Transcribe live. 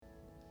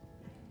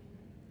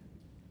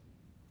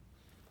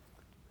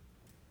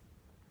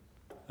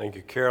Thank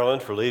you,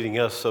 Carolyn, for leading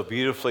us so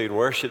beautifully in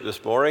worship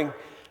this morning.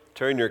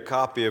 Turn your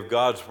copy of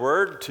God's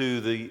Word to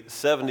the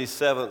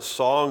 77th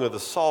song of the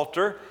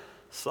Psalter,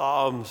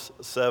 Psalms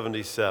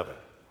 77.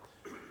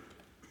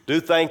 Do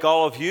thank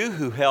all of you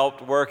who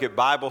helped work at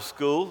Bible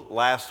school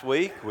last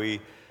week. We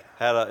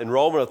had an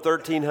enrollment of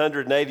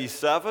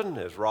 1,387.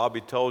 As Robbie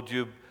told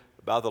you,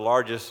 about the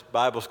largest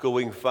Bible school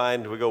we can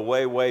find. We go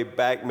way, way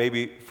back,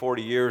 maybe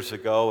 40 years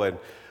ago, and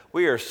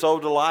we are so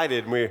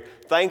delighted, and we're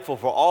thankful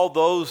for all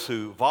those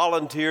who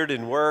volunteered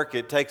in work.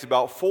 It takes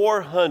about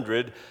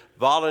 400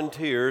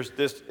 volunteers.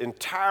 This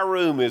entire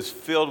room is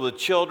filled with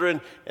children,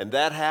 and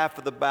that half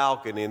of the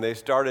balcony, and they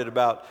started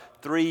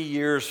about 3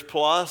 years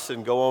plus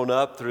and go on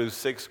up through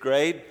sixth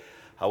grade.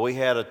 We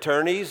had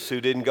attorneys who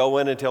didn't go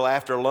in until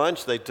after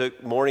lunch. They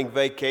took morning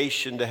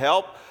vacation to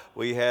help.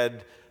 We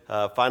had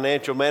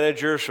financial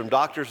managers from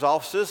doctor's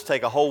offices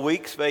take a whole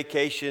week's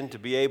vacation to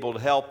be able to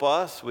help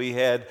us. We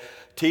had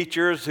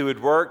teachers who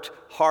had worked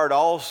hard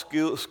all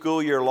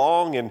school year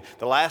long, and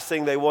the last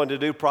thing they wanted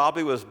to do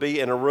probably was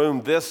be in a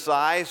room this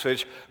size,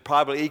 which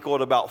probably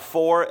equaled about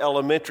 4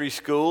 elementary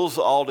schools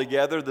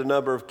altogether, the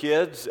number of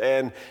kids,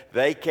 and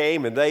they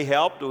came and they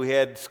helped. We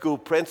had school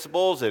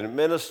principals and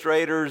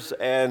administrators,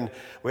 and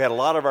we had a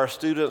lot of our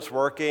students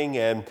working,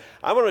 and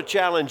I want to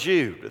challenge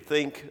you to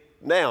think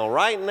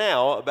right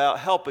now, about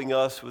helping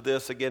us with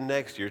this again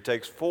next year. It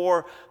takes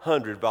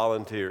 400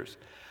 volunteers.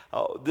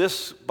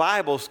 This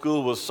Bible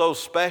school was so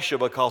special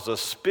because the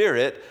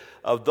spirit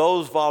of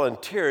those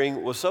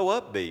volunteering was so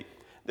upbeat.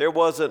 There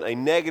wasn't a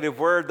negative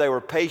word. They were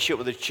patient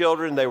with the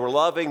children. They were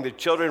loving. The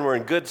children were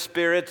in good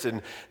spirits,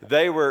 and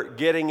they were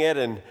getting it.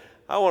 And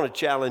I want to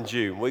challenge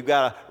you. We've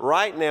got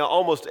right now,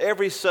 almost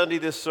every Sunday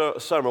this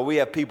summer, we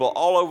have people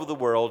all over the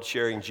world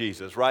sharing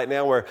Jesus. Right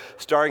now, we're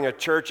starting a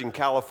church in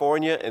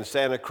California and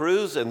Santa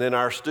Cruz, and then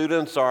our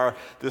students are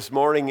this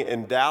morning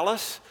in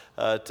Dallas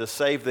to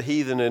save the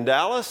heathen in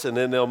Dallas, and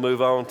then they'll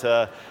move on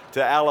to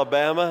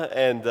Alabama,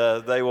 and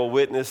they will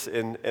witness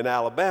in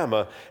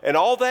Alabama. And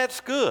all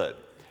that's good.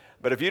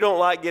 But if you don't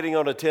like getting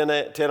on a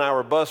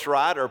 10-hour bus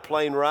ride or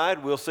plane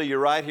ride, we'll see you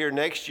right here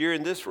next year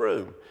in this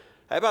room.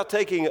 How about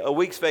taking a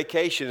week's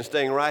vacation and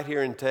staying right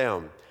here in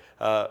town?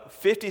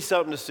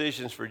 50-something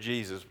decisions for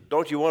Jesus.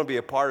 Don't you want to be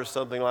a part of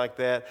something like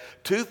that?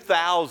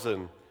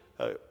 2,000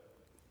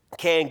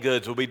 canned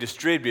goods will be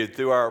distributed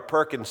through our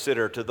Perkins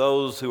Center to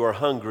those who are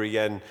hungry,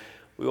 and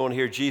we want to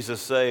hear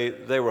Jesus say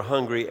they were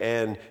hungry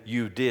and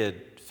you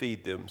did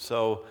feed them.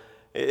 So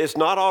it's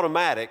not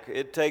automatic.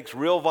 It takes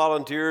real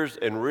volunteers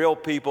and real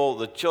people.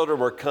 The children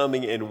were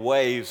coming in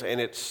waves,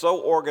 and it's so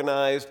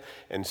organized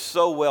and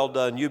so well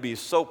done. You'd be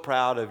so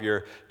proud of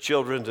your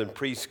children's and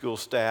preschool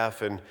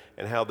staff and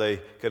how they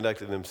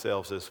conducted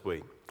themselves this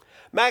week.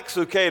 Max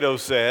Lucado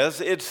says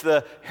it's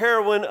the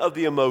heroin of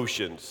the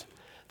emotions,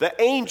 the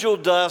angel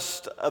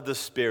dust of the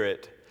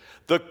spirit,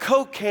 the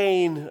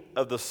cocaine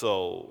of the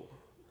soul.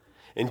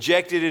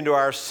 Injected into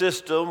our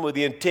system with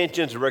the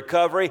intentions of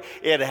recovery,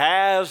 it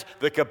has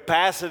the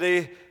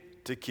capacity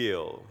to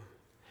kill.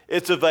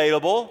 It's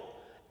available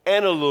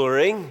and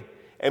alluring,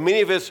 and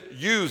many of its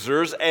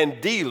users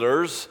and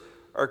dealers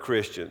are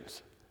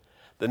Christians.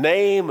 The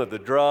name of the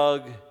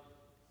drug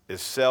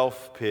is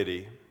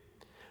self-pity.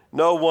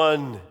 No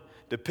one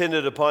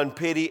dependent upon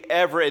pity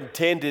ever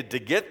intended to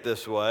get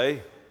this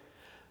way.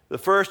 The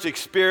first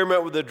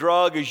experiment with the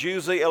drug is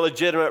usually a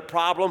legitimate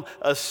problem,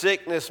 a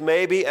sickness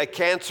maybe, a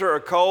cancer,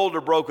 a cold, a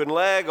broken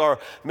leg, or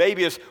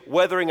maybe it's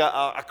weathering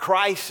a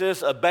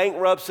crisis, a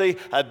bankruptcy,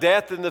 a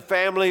death in the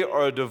family,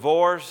 or a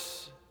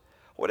divorce.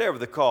 Whatever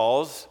the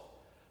cause,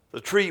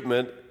 the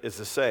treatment is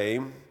the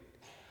same.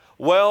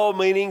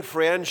 Well-meaning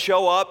friends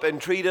show up and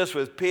treat us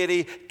with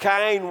pity,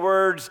 kind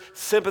words,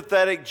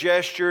 sympathetic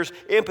gestures,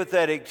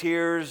 empathetic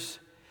tears,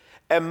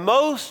 and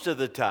most of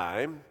the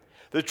time,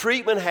 the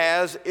treatment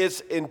has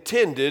its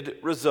intended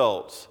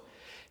results.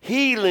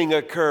 Healing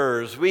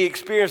occurs. We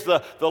experience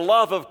the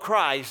love of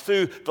Christ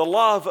through the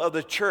love of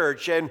the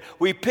church, and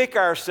we pick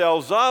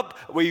ourselves up,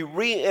 we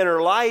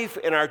re-enter life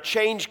in our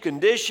changed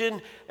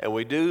condition, and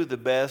we do the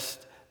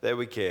best that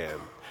we can.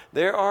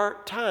 There are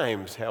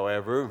times,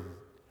 however,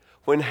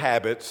 when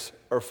habits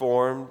are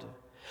formed.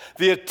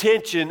 The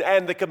attention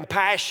and the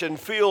compassion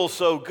feel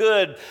so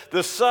good.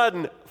 The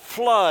sudden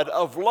flood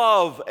of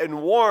love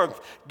and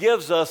warmth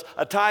gives us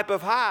a type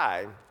of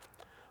high.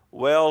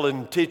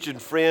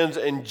 Well-intentioned friends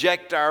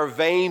inject our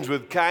veins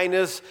with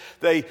kindness.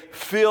 They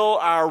fill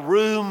our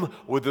room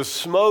with the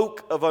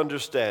smoke of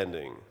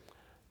understanding.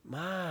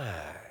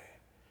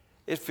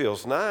 It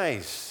feels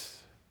nice.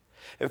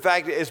 In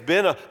fact, it's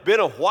been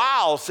a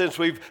while since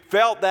we've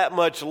felt that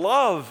much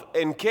love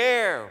and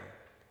care.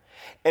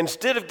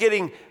 Instead of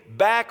getting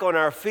back on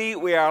our feet,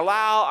 we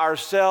allow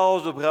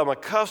ourselves to become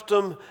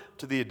accustomed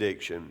to the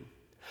addiction.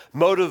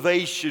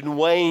 Motivation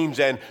wanes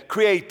and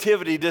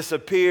creativity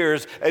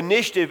disappears,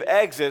 initiative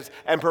exits,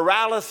 and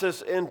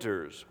paralysis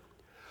enters.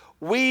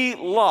 We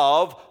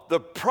love the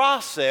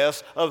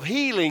process of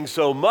healing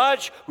so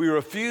much we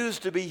refuse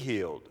to be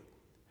healed.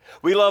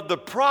 We love the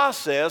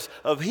process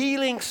of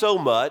healing so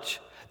much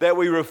that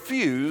we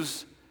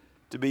refuse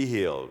to be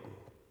healed.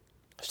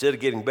 Instead of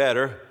getting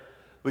better,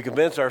 we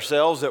convince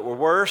ourselves that we're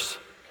worse.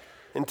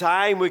 In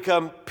time, we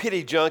become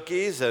pity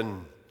junkies,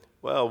 and,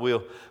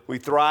 we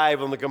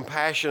thrive on the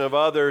compassion of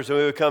others, and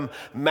we become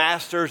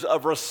masters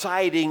of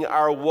reciting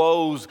our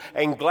woes,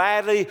 and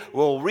gladly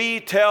will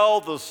retell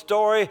the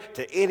story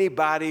to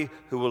anybody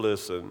who will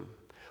listen.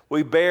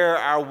 We bear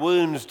our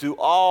wounds to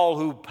all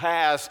who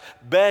pass,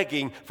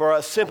 begging for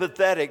a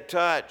sympathetic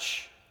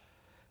touch.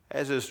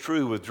 As is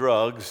true with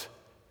drugs,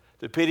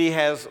 the pity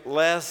has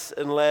less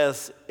and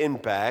less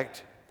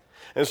impact.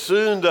 And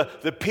soon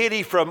the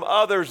pity from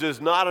others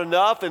is not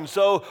enough, and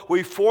so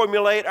we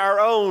formulate our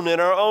own in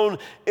our own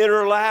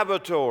inner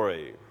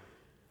laboratory.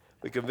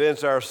 We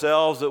convince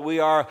ourselves that we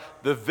are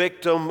the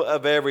victim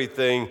of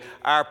everything.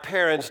 Our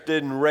parents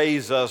didn't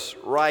raise us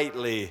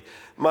rightly.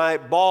 My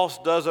boss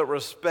doesn't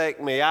respect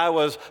me. I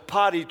was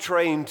potty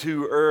trained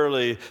too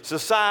early.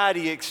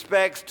 Society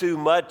expects too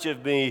much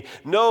of me.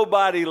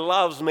 Nobody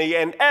loves me,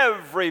 and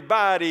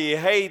everybody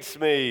hates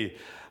me.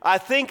 I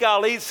think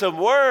I'll eat some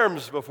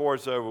worms before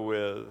it's over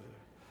with.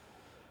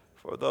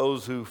 For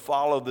those who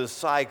follow this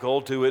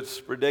cycle to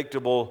its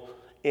predictable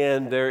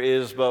end, there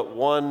is but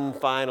one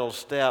final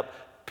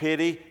step.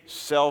 Pity,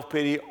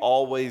 self-pity,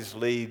 always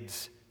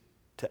leads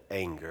to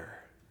anger.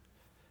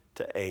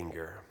 To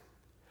anger.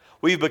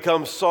 We've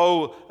become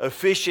so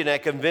efficient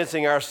at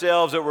convincing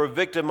ourselves that we're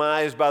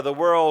victimized by the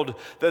world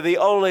that the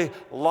only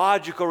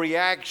logical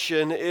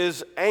reaction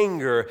is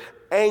anger.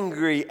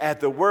 Angry at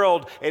the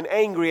world, and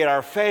angry at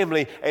our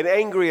family, and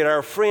angry at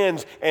our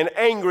friends, and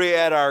angry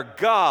at our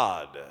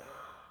God.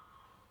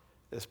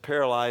 It's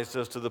paralyzed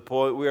us to the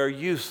point we are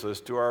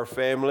useless to our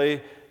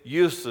family,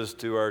 useless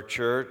to our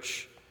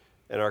church,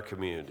 and our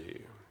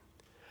community.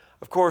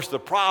 Of course, the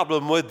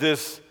problem with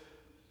this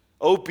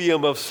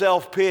opium of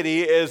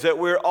self-pity is that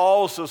we're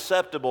all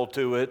susceptible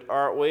to it,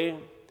 aren't we?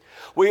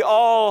 We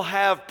all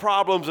have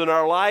problems in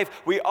our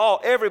life.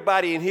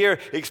 Everybody in here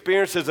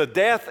experiences a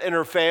death in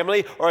her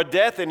family or a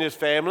death in his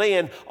family,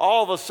 and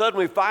all of a sudden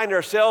we find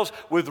ourselves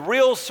with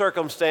real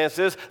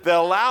circumstances that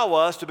allow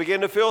us to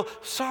begin to feel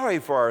sorry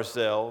for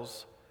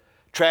ourselves.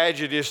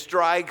 Tragedy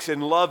strikes,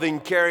 and loving,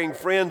 caring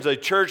friends, a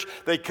church,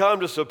 they come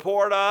to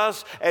support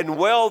us, and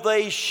well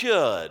they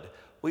should.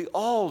 We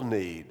all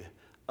need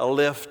a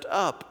lift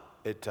up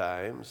at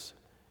times,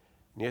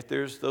 and yet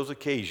there's those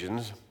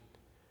occasions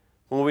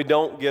when we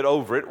don't get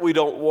over it, we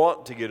don't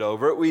want to get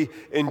over it. We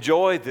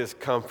enjoy this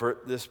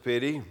comfort, this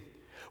pity.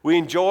 We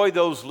enjoy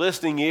those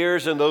listening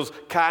ears and those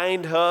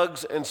kind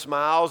hugs and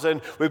smiles,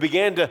 and we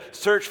begin to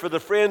search for the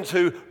friends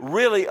who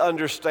really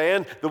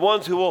understand, the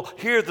ones who will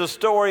hear the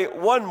story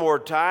one more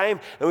time,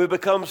 and we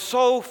become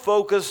so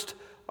focused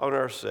on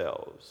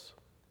ourselves.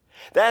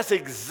 That's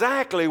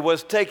exactly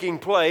what's taking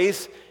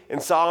place in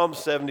Psalm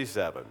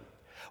 77.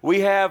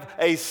 We have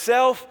a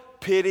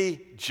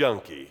self-pity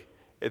junkie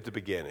at the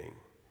beginning.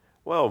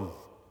 Well,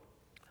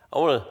 I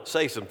want to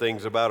say some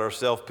things about our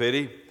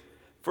self-pity.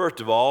 First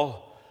of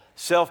all,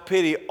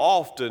 self-pity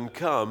often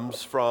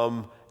comes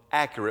from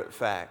accurate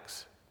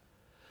facts.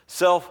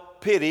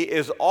 Self-pity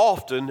is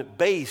often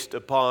based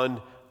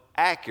upon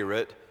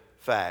accurate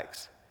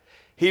facts.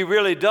 He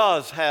really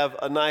does have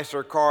a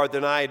nicer car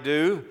than I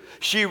do.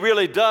 She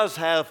really does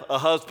have a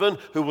husband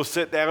who will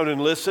sit down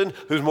and listen,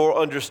 who's more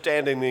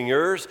understanding than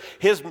yours.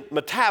 His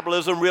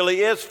metabolism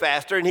really is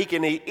faster, and he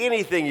can eat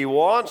anything he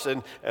wants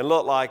and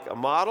look like a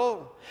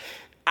model.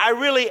 I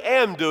really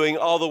am doing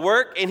all the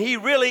work, and he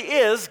really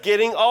is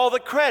getting all the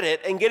credit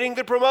and getting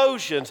the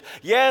promotions.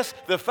 Yes,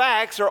 the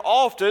facts are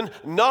often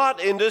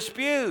not in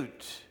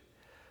dispute.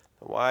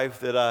 The wife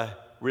that I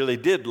really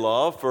did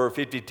love for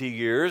 52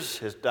 years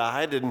has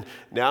died, and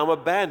now I'm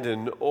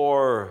abandoned.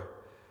 Or,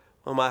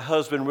 my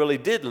husband really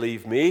did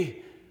leave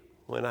me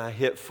when I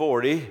hit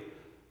 40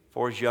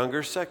 for his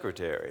younger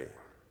secretary.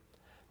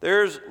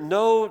 There's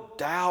no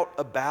doubt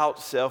about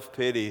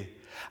self-pity.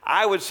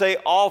 I would say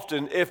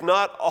often, if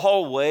not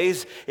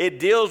always, it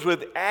deals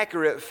with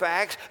accurate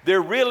facts.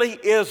 There really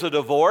is a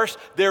divorce.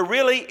 There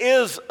really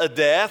is a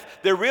death.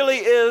 There really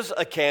is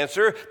a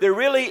cancer. There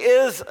really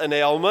is an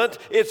ailment.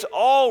 It's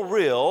all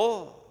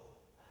real.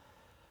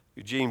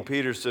 Eugene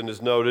Peterson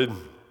has noted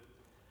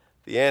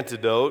the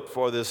antidote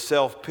for this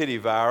self-pity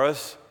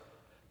virus,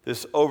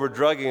 this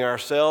overdrugging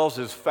ourselves,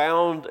 is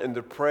found in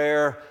the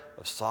prayer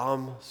of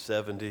Psalm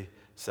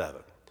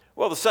 77.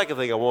 Well, the second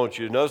thing I want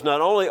you to know is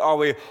not only are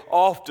we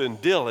often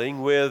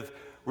dealing with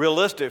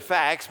realistic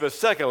facts, but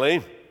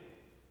secondly,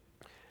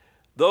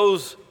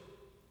 those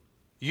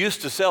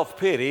used to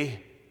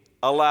self-pity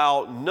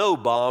allow no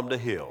balm to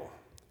heal.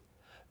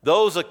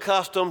 Those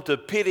accustomed to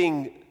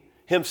pitying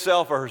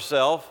himself or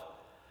herself,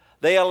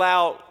 they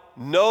allow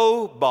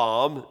no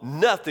balm,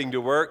 nothing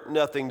to work,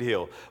 nothing to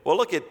heal. Well,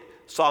 look at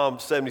Psalm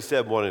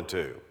 77, 1 and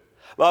 2.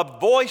 My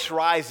voice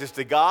rises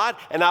to God,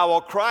 and I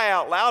will cry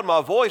out loud.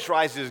 My voice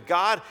rises to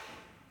God,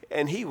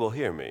 and he will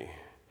hear me.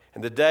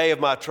 In the day of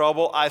my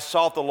trouble, I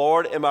sought the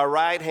Lord. In my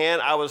right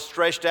hand, I was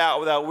stretched out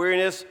without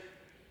weariness.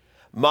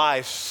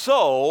 My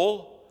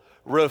soul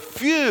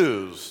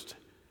refused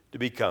to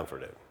be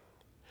comforted.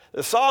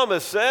 The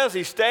psalmist says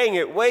he's staying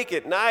awake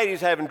at night.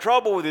 He's having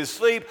trouble with his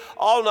sleep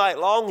all night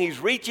long.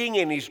 He's reaching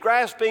and he's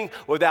grasping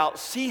without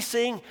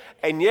ceasing.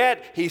 And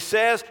yet he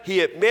says, he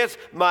admits,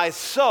 my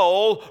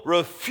soul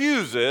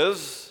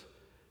refuses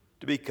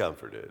to be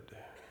comforted.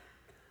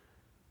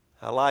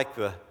 I like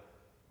the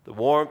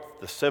warmth,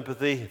 the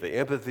sympathy, the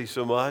empathy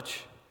so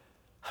much.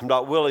 I'm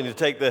not willing to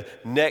take the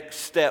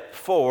next step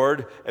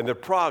forward in the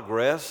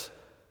progress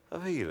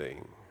of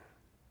healing.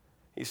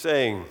 He's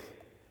saying,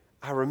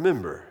 I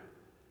remember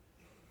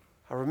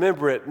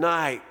at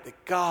night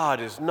that God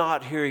is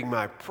not hearing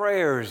my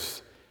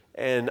prayers,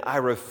 and I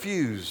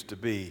refuse to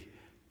be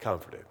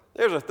comforted.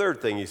 There's a third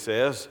thing he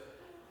says,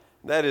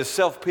 that is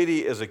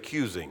self-pity is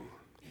accusing.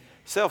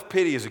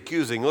 Self-pity is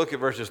accusing. Look at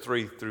verses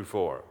 3 through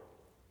 4.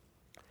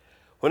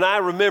 When I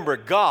remember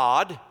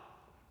God,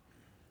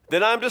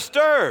 then I'm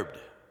disturbed.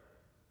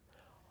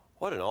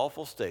 What an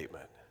awful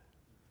statement.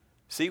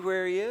 See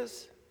where he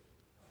is?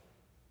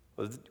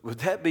 Would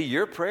that be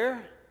your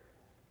prayer?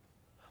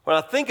 When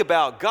I think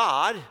about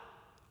God,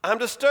 I'm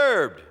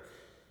disturbed.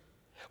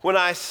 When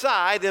I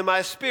sigh, then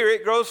my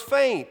spirit grows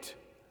faint.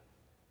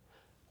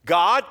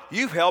 God,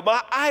 you've held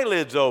my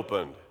eyelids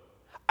open.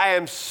 I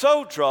am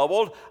so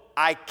troubled,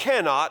 I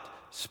cannot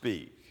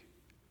speak.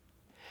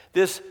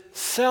 This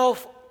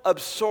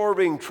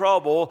self-absorbing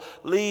trouble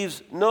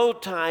leaves no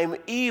time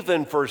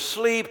even for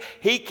sleep.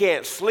 He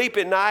can't sleep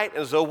at night,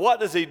 and so what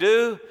does he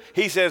do?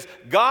 He says,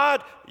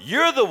 God,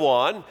 you're the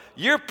one.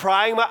 You're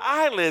prying my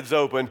eyelids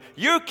open.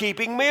 You're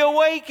keeping me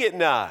awake at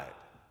night.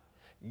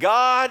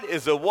 God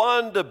is the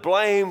one to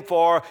blame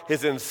for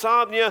his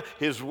insomnia,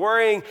 his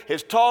worrying,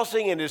 his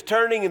tossing and his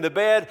turning in the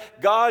bed.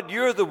 God,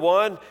 you're the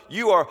one.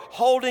 You are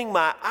holding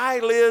my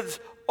eyelids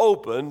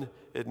open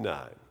at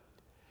night.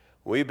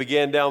 We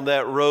began down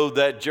that road,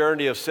 that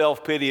journey of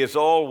self-pity. It's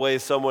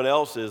always someone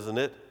else, isn't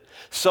it?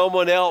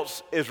 Someone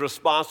else is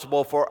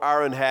responsible for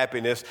our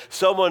unhappiness.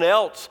 Someone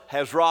else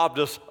has robbed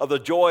us of the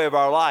joy of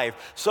our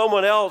life.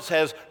 Someone else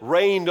has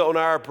rained on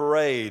our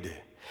parade.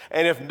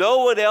 And if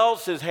no one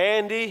else is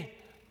handy,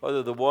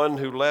 whether the one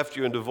who left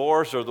you in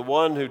divorce or the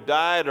one who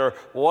died or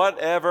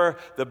whatever,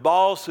 the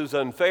boss who's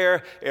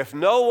unfair, if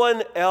no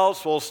one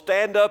else will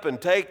stand up and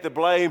take the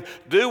blame,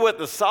 do what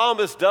the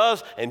psalmist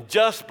does and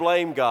just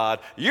blame God.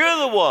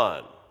 You're the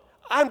one.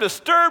 I'm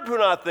disturbed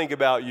when I think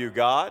about you,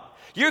 God.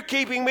 You're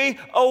keeping me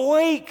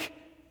awake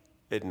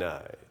at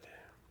night.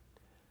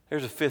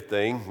 Here's a fifth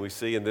thing we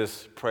see in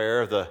this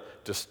prayer of the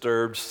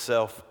disturbed,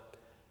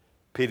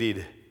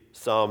 self-pitied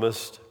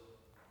psalmist.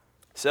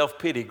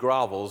 Self-pity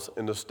grovels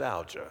in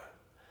nostalgia.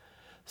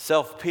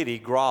 Self-pity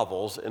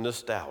grovels in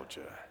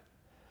nostalgia.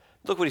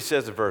 Look what he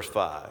says in verse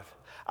 5.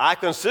 I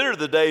consider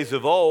the days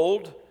of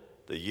old,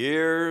 the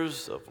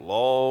years of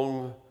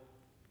long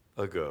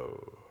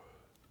ago.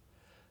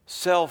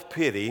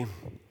 Self-pity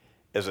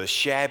is a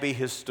shabby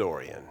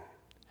historian.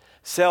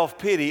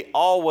 Self-pity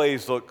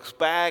always looks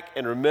back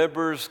and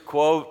remembers,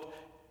 quote,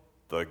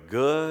 the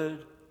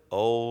good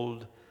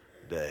old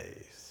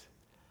days.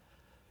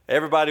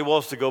 Everybody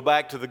wants to go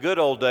back to the good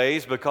old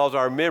days because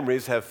our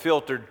memories have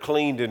filtered,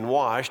 cleaned, and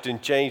washed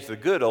and changed the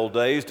good old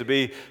days to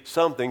be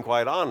something,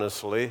 quite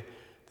honestly,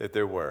 that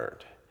there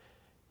weren't.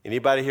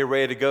 Anybody here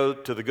ready to go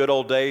to the good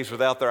old days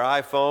without their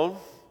iPhone?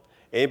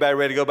 Anybody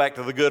ready to go back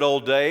to the good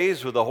old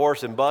days with a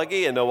horse and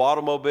buggy and no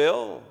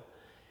automobile?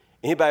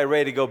 Anybody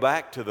ready to go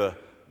back to the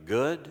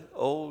good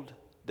old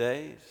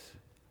days?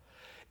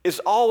 It's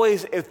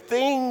always, if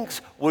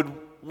things would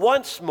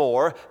once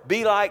more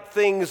be like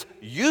things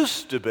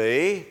used to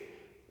be,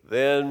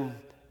 then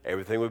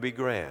everything would be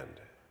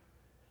grand.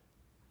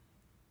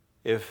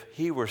 If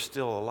he were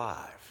still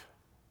alive,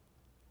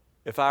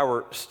 if I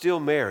were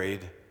still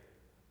married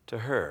to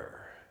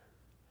her,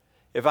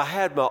 if I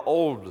had my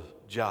old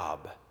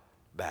job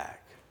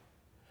back,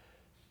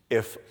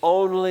 if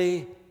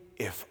only.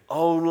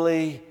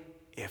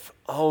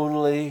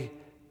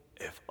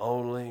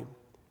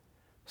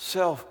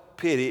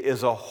 Self-pity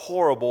is a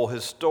horrible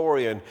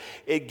historian.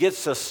 It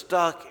gets us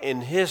stuck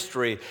in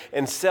history.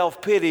 And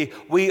self-pity,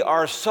 we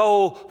are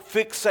so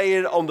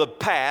fixated on the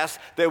past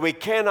that we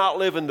cannot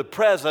live in the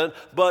present,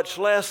 much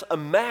less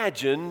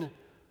imagine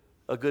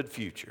a good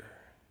future.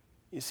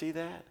 You see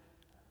that?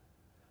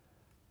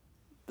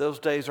 Those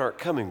days aren't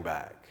coming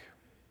back.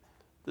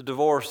 The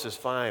divorce is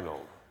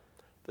final.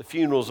 The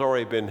funeral's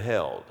already been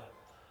held.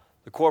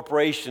 The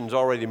corporation's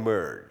already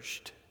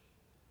merged.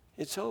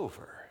 It's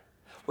over.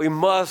 We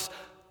must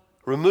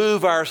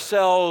remove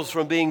ourselves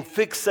from being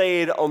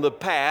fixated on the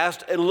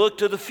past and look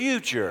to the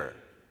future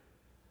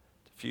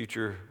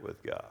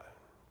with God.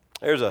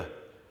 There's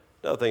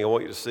another thing I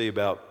want you to see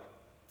about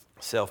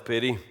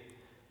self-pity.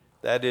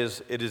 That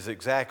is, it is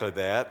exactly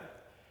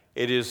that.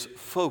 It is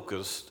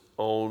focused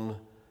on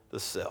the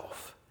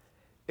self.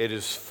 It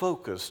is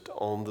focused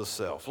on the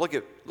self. Look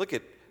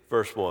at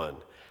verse 1.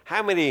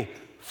 How many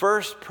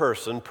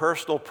first-person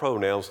personal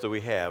pronouns do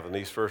we have in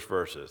these first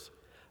verses?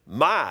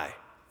 My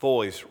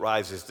voice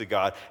rises to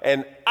God,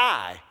 and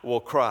I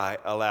will cry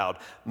aloud.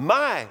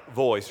 My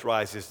voice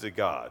rises to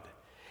God.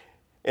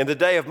 In the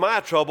day of my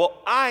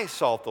trouble, I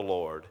sought the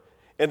Lord.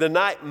 In the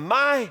night,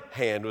 my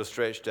hand was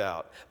stretched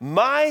out.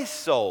 My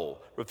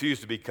soul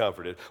refused to be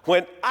comforted.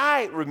 When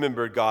I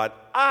remembered God,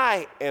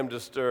 I am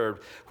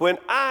disturbed.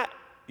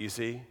 You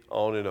see,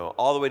 on and on,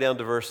 all the way down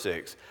to verse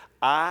 6.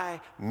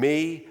 I,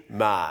 me,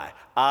 my.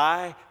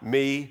 I,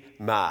 me,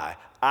 my.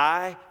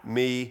 I,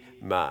 me,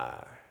 my.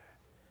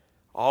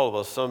 All of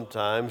us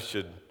sometimes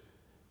should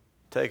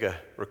take a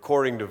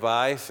recording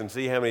device and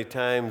see how many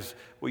times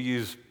we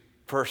use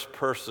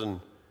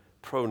first-person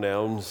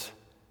pronouns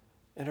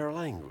in our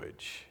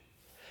language.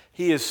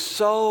 He is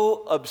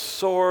so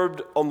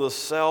absorbed on the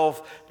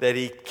self that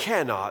he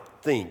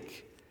cannot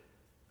think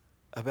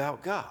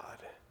about God.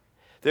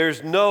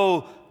 There's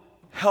no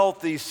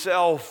healthy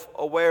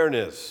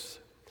self-awareness.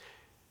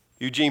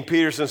 Eugene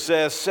Peterson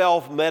says,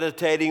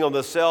 self-meditating on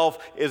the self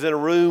is in a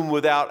room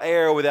without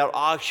air, without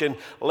oxygen,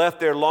 left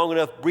there long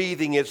enough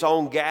breathing its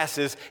own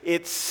gases.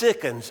 It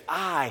sickens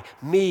I,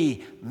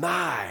 me,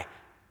 my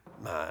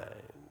mind.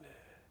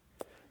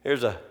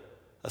 Here's a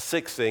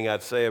sixth thing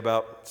I'd say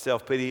about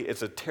self-pity.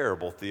 It's a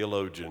terrible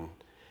theologian.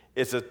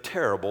 It's a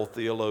terrible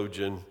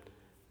theologian.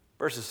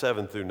 Verses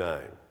 7 through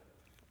 9.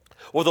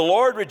 Will the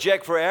Lord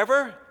reject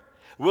forever?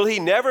 Will he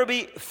never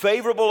be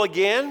favorable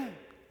again?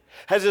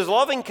 Has his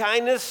loving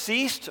kindness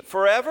ceased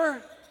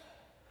forever?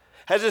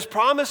 Has his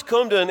promise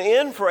come to an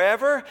end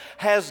forever?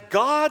 Has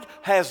God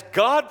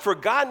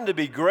forgotten to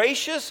be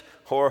gracious?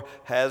 Or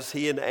has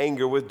he in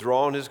anger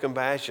withdrawn his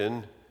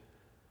compassion?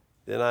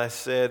 Then I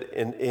said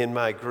in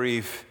my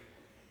grief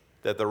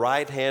that the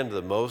right hand of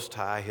the Most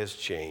High has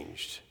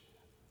changed.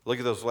 Look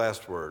at those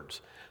last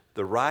words.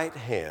 The right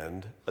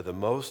hand of the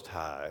Most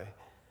High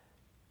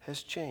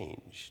has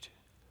changed.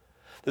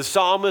 The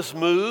psalmist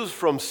moves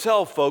from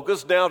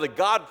self-focus now to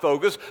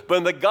God-focus, but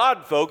in the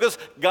God-focus,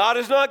 God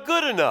is not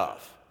good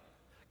enough.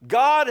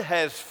 God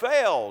has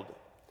failed.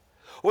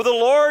 Will the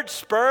Lord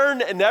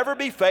spurn and never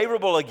be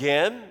favorable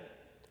again?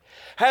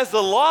 Has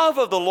the love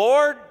of the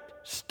Lord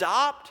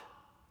stopped?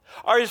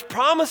 Are his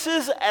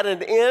promises at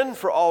an end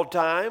for all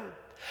time?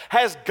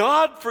 Has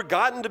God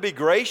forgotten to be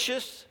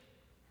gracious?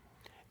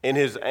 In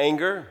his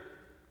anger,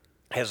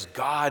 has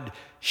God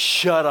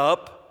shut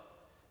up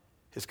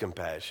his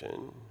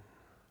compassion?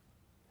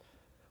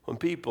 When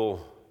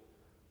people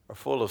are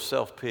full of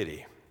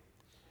self-pity,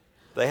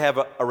 they have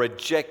a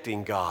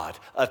rejecting God,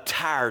 a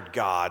tired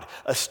God,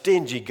 a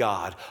stingy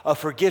God, a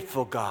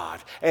forgetful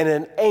God, and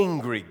an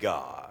angry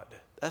God.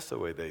 That's the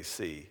way they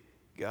see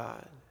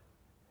God.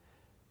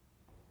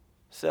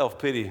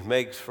 Self-pity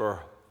makes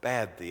for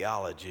bad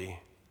theology.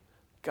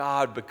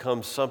 God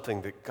becomes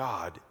something that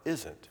God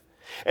isn't.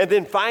 And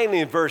then finally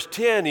in verse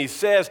 10 he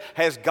says,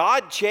 has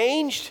God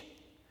changed?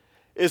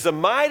 Is the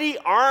mighty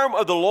arm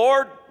of the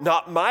Lord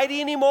not mighty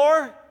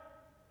anymore?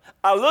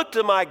 I look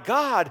to my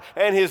God,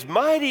 and his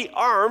mighty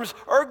arms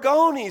are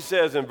gone, he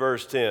says in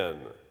verse 10.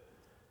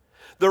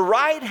 The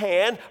right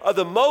hand of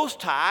the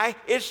Most High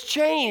is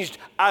changed.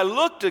 I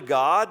look to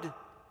God.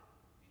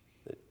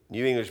 The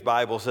New English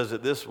Bible says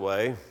it this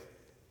way.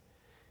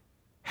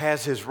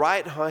 Has his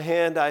right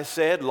hand, I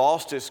said,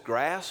 lost its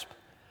grasp?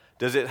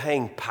 Does it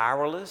hang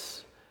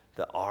powerless,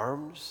 the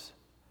arms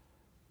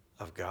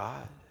of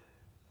God?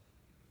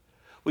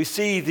 We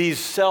see these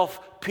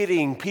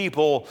self-pitying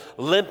people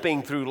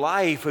limping through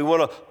life. We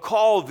want to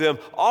call them.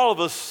 All of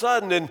a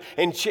sudden,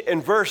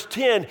 in verse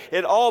 10,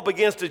 it all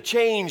begins to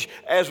change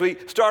as we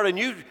start a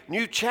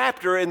new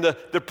chapter in the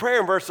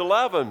prayer in verse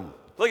 11.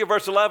 Look at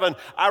verse 11.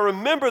 I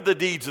remember the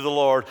deeds of the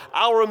Lord.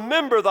 I'll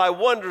remember thy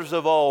wonders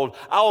of old.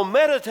 I will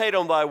meditate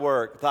on thy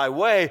work, thy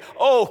way.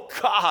 Oh,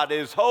 God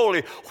is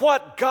holy.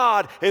 What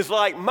God is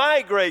like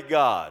my great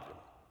God?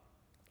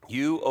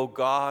 You, O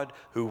God,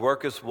 who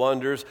workest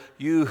wonders,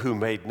 you who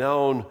made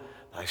known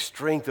thy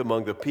strength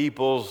among the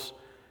peoples,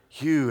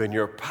 you and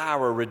your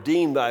power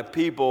redeemed thy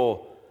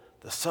people,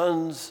 the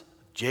sons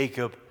of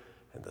Jacob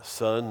and the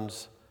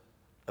sons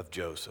of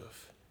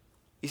Joseph.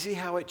 You see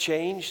how it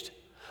changed?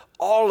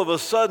 All of a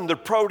sudden, the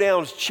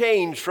pronouns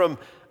changed from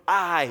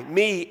I,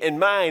 me, and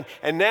mine.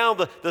 And now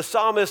the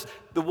psalmist,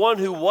 the one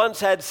who once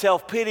had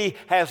self-pity,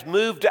 has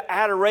moved to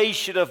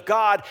adoration of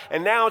God.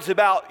 And now it's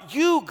about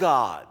you,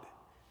 God.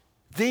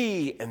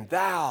 Thee and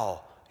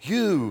thou,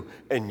 you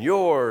and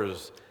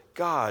yours.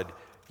 God,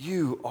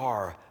 you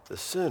are the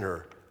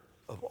center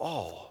of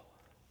all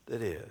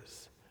that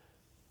is.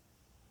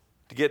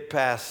 To get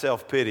past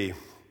self-pity,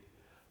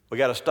 we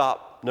got to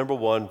stop, number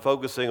one,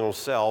 focusing on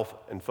self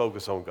and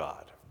focus on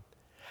God.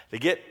 To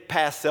get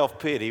past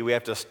self-pity, we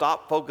have to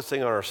stop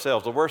focusing on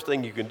ourselves. The worst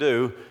thing you can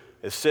do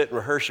is sit and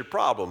rehearse your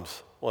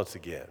problems once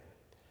again.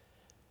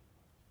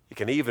 You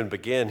can even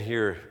begin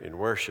here in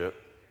worship.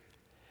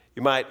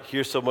 You might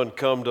hear someone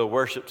come to a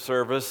worship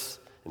service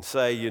and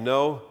say, you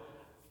know,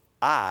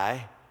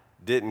 I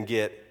didn't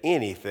get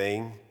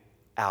anything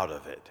out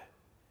of it.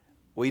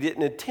 We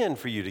didn't intend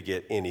for you to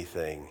get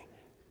anything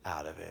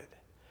out of it.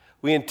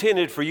 We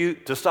intended for you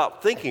to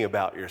stop thinking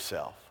about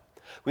yourself.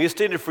 We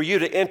intended for you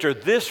to enter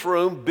this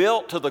room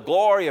built to the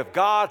glory of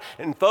God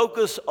and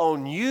focus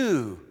on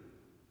you,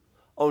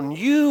 on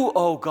you,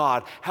 O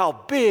God, how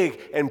big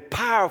and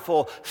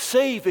powerful,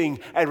 saving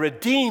and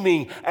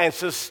redeeming and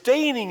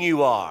sustaining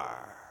you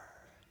are.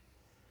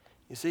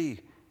 You see,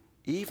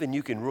 even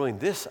you can ruin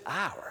this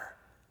hour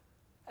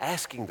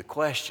asking the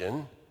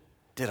question,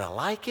 did I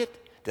like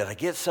it? Did I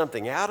get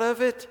something out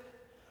of it?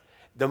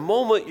 The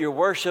moment your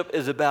worship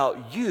is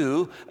about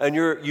you and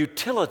your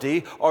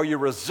utility or your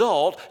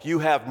result, you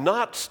have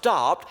not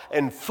stopped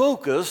and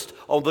focused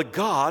on the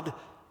God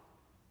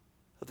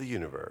of the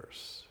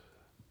universe.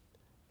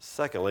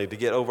 Secondly, to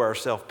get over our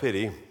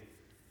self-pity,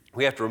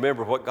 we have to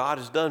remember what God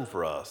has done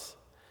for us.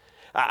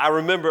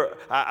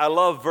 I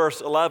love verse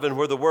 11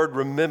 where the word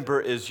remember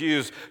is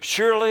used.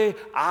 Surely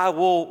I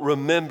will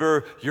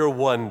remember your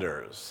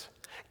wonders.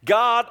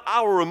 God,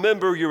 I will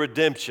remember your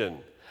redemption.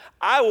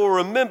 I will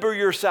remember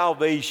your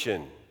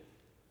salvation.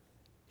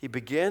 He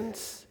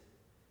begins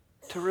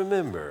to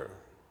remember.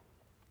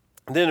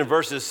 And then in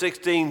verses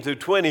 16 through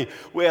 20,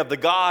 we have the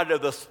God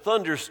of the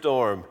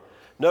thunderstorm.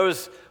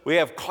 Notice we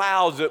have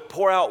clouds that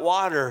pour out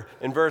water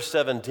in verse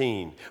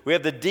 17. We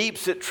have the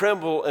deeps that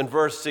tremble in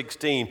verse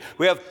 16.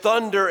 We have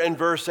thunder in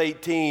verse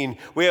 18.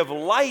 We have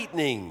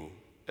lightning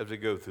as we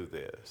go through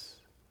this.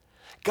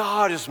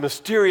 God is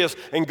mysterious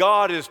and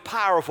God is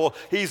powerful.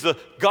 He's the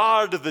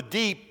God of the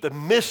deep, the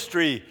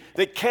mystery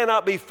that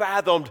cannot be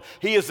fathomed.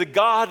 He is the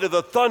God of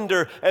the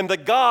thunder and the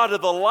God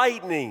of the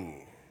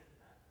lightning.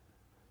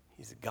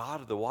 He's the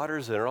God of the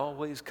waters that are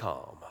always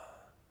calm.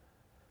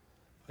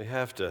 We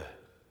have to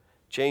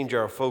change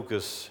our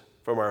focus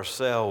from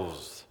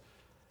ourselves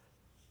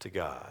to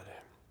God.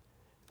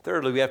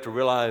 Thirdly, we have to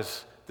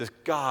realize this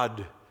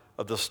God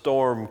of the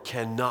storm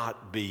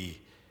cannot be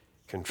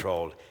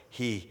controlled.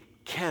 He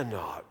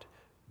cannot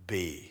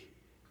be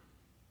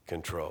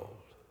controlled.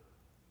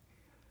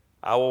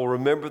 I will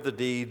remember the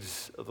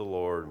deeds of the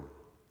Lord.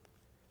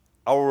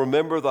 I will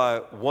remember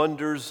thy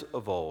wonders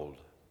of old.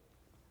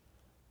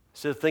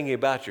 Instead of thinking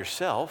about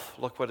yourself,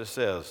 look what it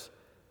says.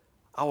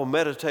 I will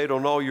meditate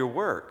on all your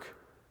work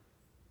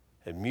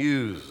and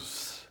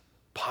muse,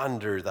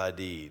 ponder thy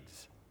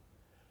deeds.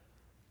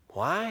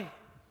 Why?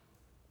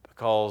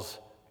 Because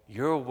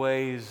your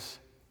ways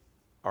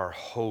are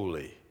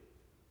holy.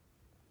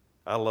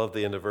 I love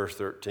the end of verse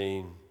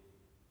 13.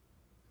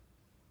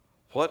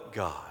 What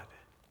God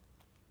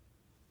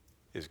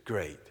is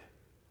great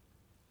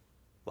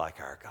like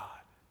our God?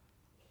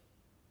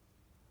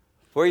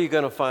 Where are you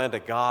going to find a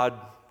God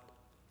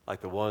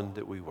like the one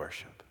that we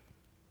worship?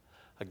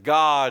 A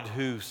God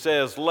who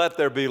says, let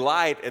there be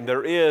light, and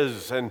there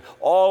is, and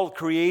all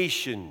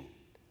creation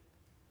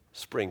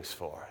springs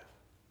forth.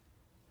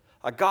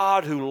 A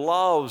God who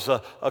loves,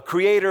 a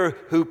creator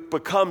who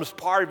becomes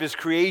part of his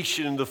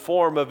creation in the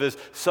form of his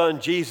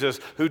son Jesus,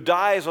 who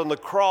dies on the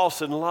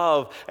cross in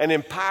love and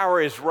in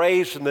power is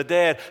raised from the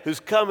dead, who's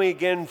coming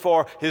again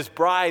for his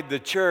bride, the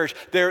church.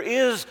 There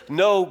is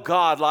no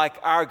God like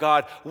our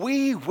God.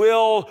 We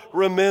will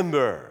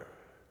remember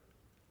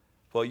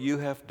what you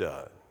have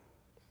done,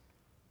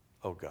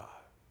 oh God.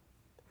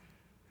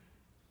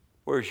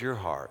 Where's your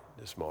heart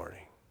this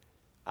morning?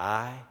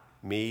 I,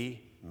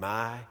 me,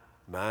 my,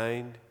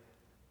 mind?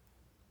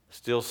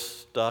 Still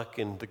stuck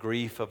in the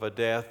grief of a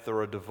death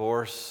or a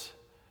divorce,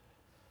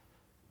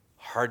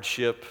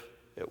 hardship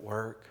at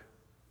work?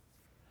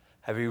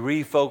 Have you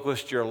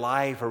refocused your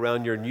life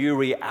around your new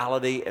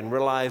reality and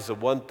realized the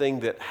one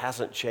thing that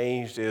hasn't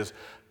changed is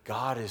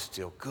God is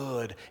still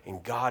good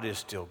and God is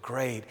still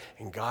great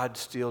and God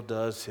still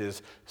does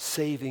his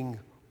saving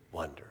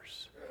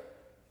wonders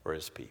for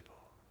his people?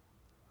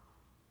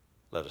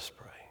 Let us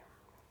pray.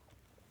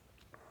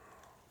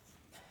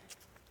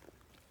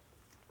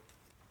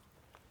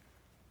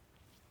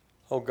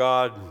 Oh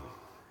God,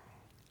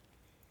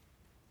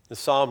 the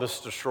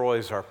psalmist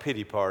destroys our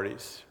pity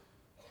parties.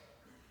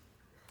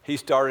 He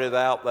started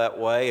out that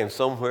way, and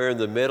somewhere in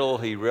the middle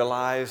he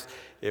realized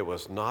it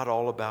was not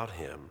all about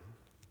him,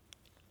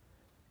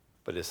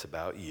 but it's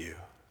about you.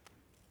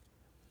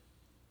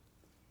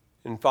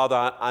 And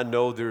Father, I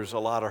know there's a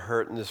lot of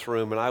hurt in this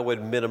room, and I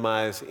wouldn't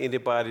minimize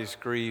anybody's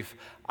grief.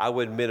 I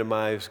wouldn't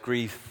minimize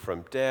grief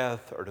from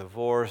death or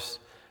divorce.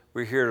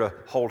 We're here to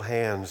hold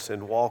hands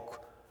and walk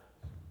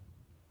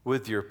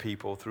with your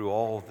people through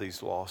all of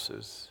these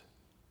losses.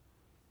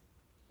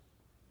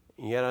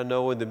 And yet I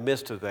know in the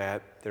midst of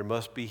that, there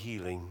must be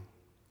healing.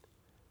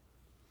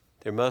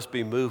 There must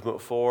be movement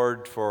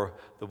forward for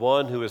the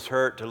one who is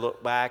hurt to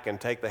look back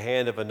and take the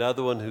hand of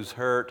another one who's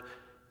hurt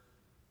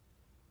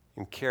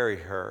and carry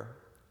her,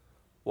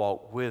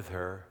 walk with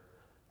her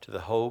to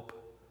the hope,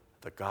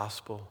 the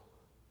gospel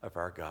of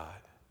our God.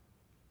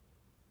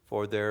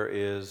 For there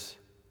is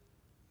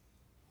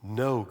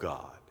no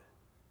God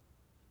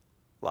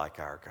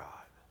like our God.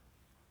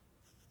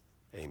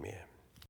 Amen.